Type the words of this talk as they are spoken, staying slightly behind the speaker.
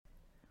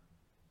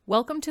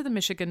Welcome to the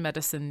Michigan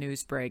Medicine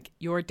News Break,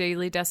 your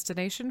daily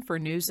destination for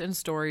news and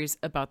stories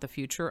about the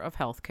future of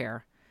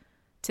healthcare.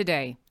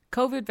 Today,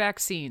 COVID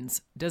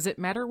vaccines. Does it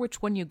matter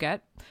which one you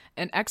get?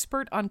 An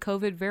expert on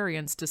COVID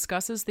variants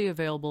discusses the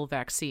available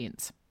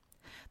vaccines.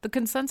 The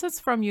consensus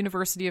from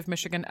University of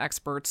Michigan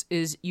experts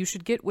is you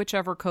should get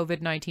whichever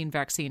COVID-19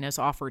 vaccine is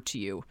offered to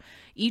you.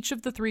 Each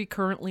of the three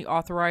currently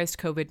authorized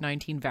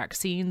COVID-19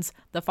 vaccines,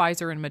 the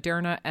Pfizer and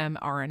Moderna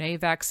mRNA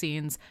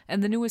vaccines,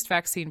 and the newest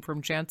vaccine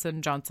from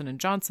Janssen, Johnson &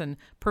 Johnson,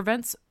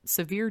 prevents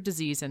severe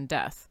disease and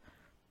death.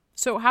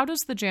 So how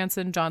does the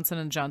Janssen,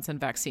 Johnson & Johnson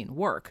vaccine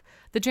work?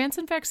 The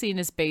Janssen vaccine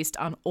is based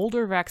on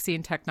older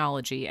vaccine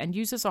technology and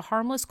uses a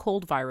harmless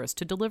cold virus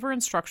to deliver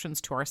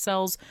instructions to our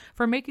cells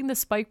for making the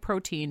spike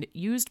protein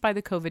used by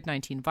the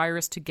COVID-19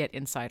 virus to get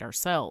inside our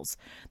cells.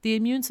 The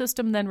immune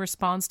system then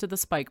responds to the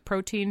spike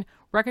protein,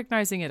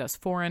 recognizing it as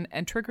foreign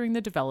and triggering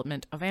the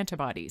development of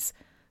antibodies.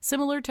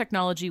 Similar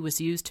technology was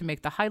used to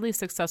make the highly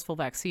successful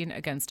vaccine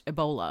against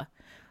Ebola.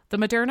 The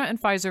Moderna and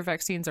Pfizer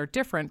vaccines are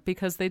different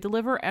because they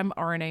deliver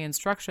mRNA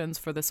instructions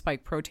for the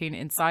spike protein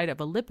inside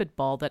of a lipid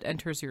ball that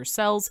enters your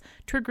cells,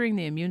 triggering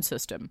the immune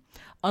system.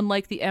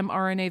 Unlike the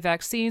mRNA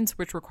vaccines,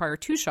 which require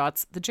 2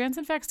 shots, the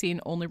Janssen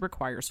vaccine only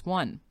requires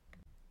 1.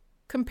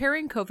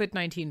 Comparing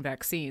COVID-19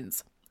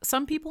 vaccines.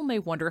 Some people may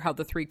wonder how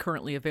the 3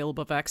 currently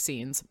available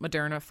vaccines,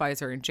 Moderna,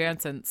 Pfizer, and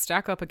Janssen,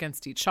 stack up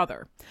against each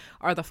other.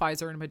 Are the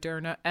Pfizer and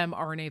Moderna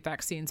mRNA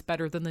vaccines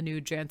better than the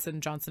new Janssen,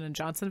 Johnson &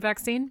 Johnson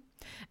vaccine?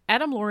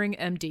 Adam Loring,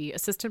 MD,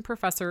 assistant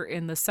professor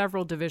in the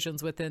several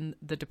divisions within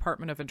the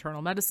Department of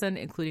Internal Medicine,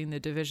 including the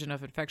Division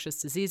of Infectious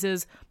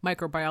Diseases,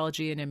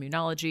 Microbiology and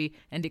Immunology,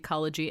 and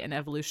Ecology and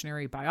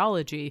Evolutionary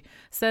Biology,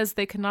 says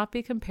they cannot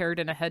be compared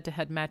in a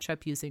head-to-head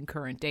matchup using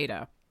current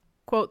data.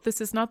 Quote, "This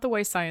is not the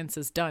way science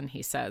is done,"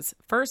 he says.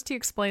 First, he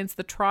explains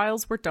the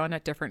trials were done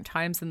at different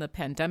times in the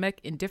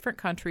pandemic in different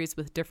countries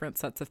with different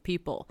sets of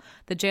people.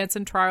 The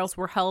Janssen trials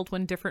were held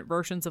when different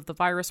versions of the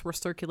virus were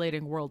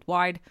circulating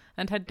worldwide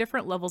and had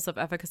different levels of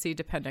efficacy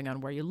depending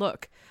on where you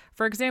look.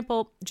 For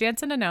example,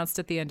 Janssen announced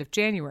at the end of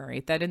January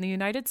that in the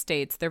United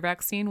States, their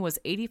vaccine was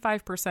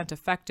 85%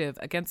 effective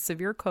against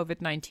severe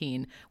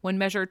COVID-19 when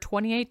measured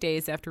 28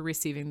 days after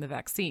receiving the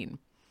vaccine.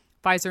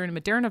 Pfizer and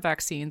Moderna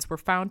vaccines were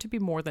found to be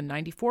more than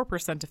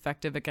 94%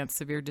 effective against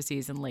severe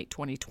disease in late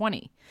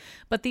 2020.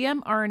 But the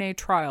mRNA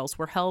trials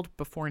were held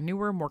before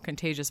newer, more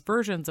contagious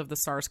versions of the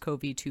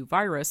SARS-CoV-2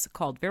 virus,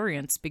 called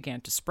variants, began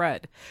to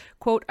spread.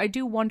 Quote, "I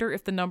do wonder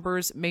if the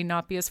numbers may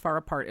not be as far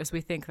apart as we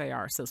think they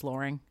are," says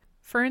Loring.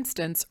 For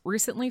instance,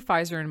 recently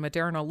Pfizer and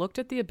Moderna looked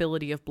at the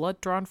ability of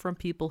blood drawn from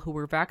people who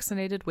were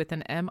vaccinated with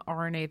an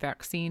mRNA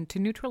vaccine to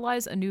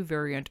neutralize a new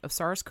variant of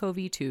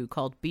SARS-CoV-2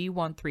 called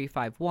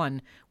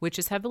B.1.351, which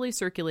is heavily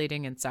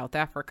circulating in South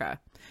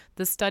Africa.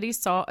 The study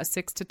saw a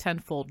 6 to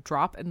 10-fold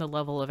drop in the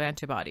level of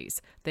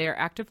antibodies. They are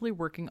actively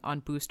working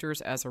on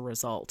boosters as a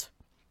result.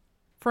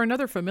 For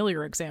another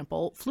familiar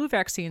example, flu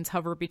vaccines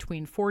hover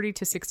between 40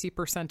 to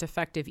 60%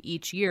 effective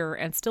each year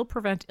and still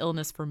prevent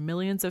illness for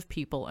millions of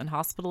people and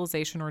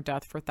hospitalization or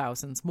death for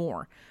thousands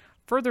more.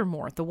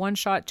 Furthermore, the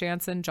one-shot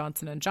Janssen,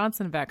 Johnson &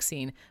 Johnson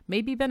vaccine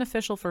may be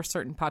beneficial for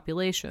certain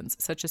populations,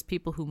 such as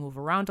people who move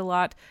around a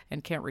lot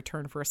and can't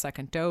return for a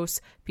second dose,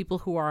 people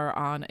who are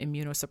on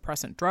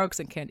immunosuppressant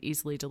drugs and can't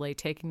easily delay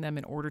taking them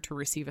in order to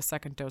receive a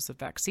second dose of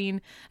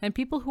vaccine, and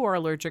people who are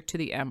allergic to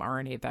the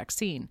mRNA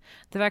vaccine.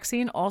 The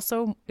vaccine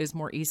also is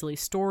more easily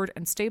stored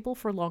and stable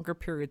for longer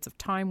periods of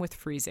time with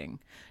freezing.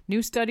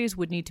 New studies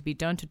would need to be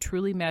done to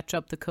truly match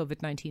up the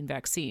COVID-19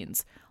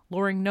 vaccines.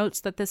 Loring notes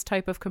that this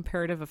type of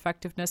comparative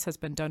effectiveness has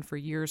been done for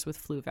years with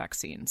flu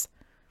vaccines.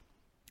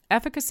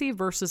 Efficacy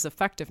versus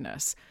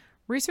effectiveness.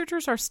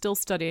 Researchers are still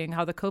studying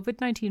how the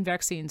COVID-19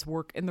 vaccines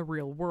work in the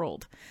real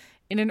world.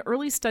 In an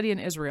early study in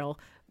Israel,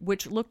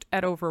 which looked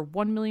at over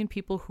 1 million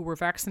people who were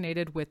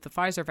vaccinated with the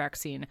Pfizer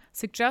vaccine,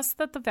 suggests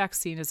that the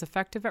vaccine is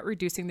effective at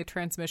reducing the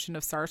transmission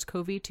of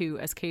SARS-CoV-2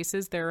 as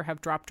cases there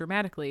have dropped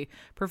dramatically,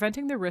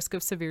 preventing the risk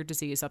of severe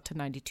disease up to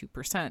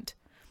 92%.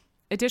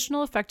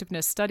 Additional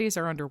effectiveness studies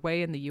are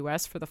underway in the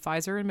U.S. for the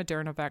Pfizer and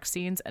Moderna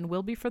vaccines and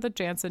will be for the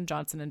Janssen,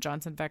 Johnson &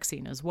 Johnson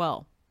vaccine as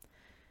well.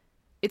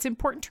 It's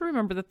important to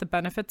remember that the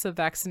benefits of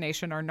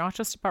vaccination are not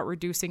just about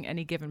reducing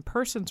any given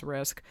person's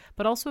risk,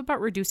 but also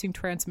about reducing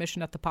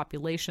transmission at the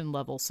population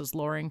level, says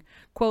Loring.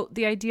 Quote,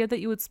 "The idea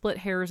that you would split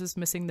hairs is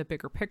missing the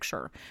bigger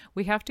picture.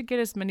 We have to get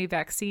as many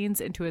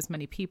vaccines into as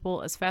many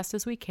people as fast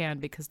as we can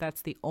because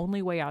that's the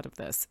only way out of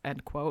this,"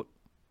 end quote.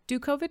 Do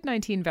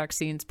COVID-19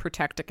 vaccines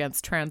protect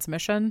against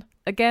transmission?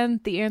 Again,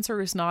 the answer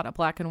is not a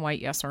black and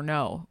white yes or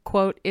no.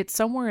 Quote, "It's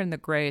somewhere in the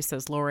gray,"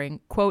 says Loring.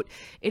 Quote,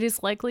 "It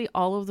is likely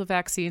all of the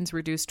vaccines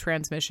reduce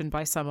transmission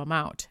by some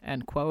amount,"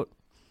 end quote.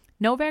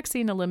 No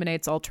vaccine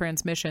eliminates all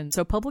transmission,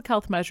 so public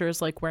health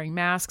measures like wearing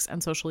masks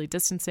and socially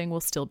distancing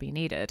will still be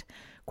needed.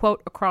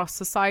 Quote, "Across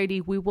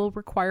society, we will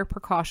require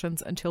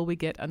precautions until we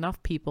get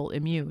enough people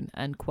immune,"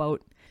 end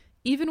quote.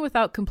 Even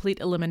without complete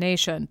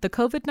elimination, the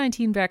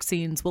COVID-19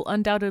 vaccines will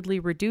undoubtedly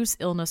reduce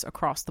illness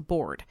across the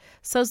board.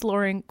 Says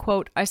Loring,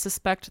 quote, I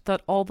suspect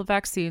that all the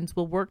vaccines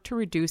will work to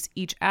reduce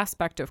each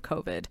aspect of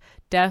COVID: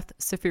 death,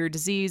 severe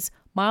disease,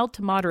 mild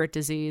to moderate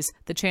disease,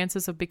 the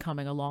chances of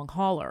becoming a long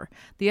hauler.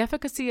 The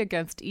efficacy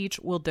against each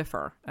will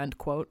differ, end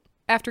quote.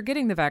 After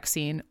getting the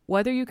vaccine,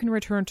 whether you can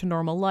return to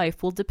normal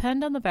life will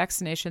depend on the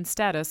vaccination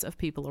status of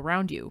people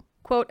around you.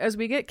 Quote, as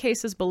we get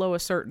cases below a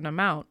certain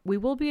amount, we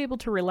will be able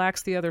to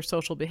relax the other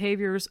social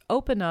behaviors,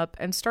 open up,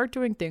 and start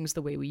doing things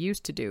the way we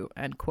used to do,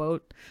 end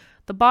quote.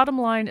 The bottom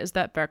line is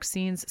that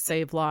vaccines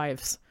save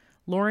lives.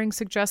 Loring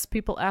suggests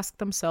people ask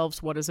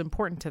themselves what is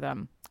important to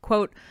them.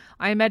 Quote,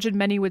 I imagine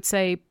many would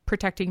say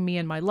protecting me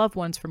and my loved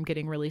ones from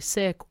getting really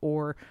sick,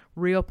 or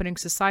reopening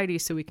society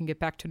so we can get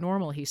back to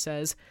normal, he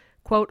says.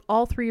 Quote,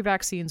 all 3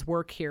 vaccines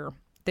work here.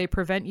 They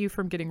prevent you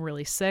from getting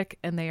really sick,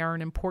 and they are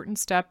an important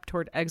step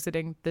toward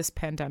exiting this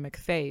pandemic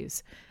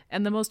phase.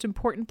 And the most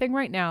important thing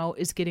right now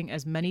is getting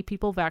as many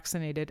people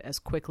vaccinated as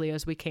quickly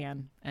as we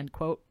can, end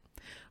quote.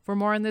 For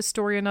more on this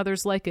story and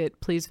others like it,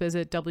 please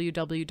visit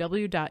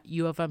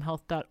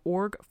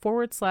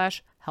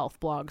www.ufmhealth.org/health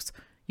blogs.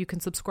 You can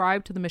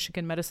subscribe to the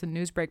Michigan Medicine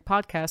Newsbreak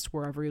podcast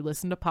wherever you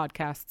listen to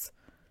podcasts.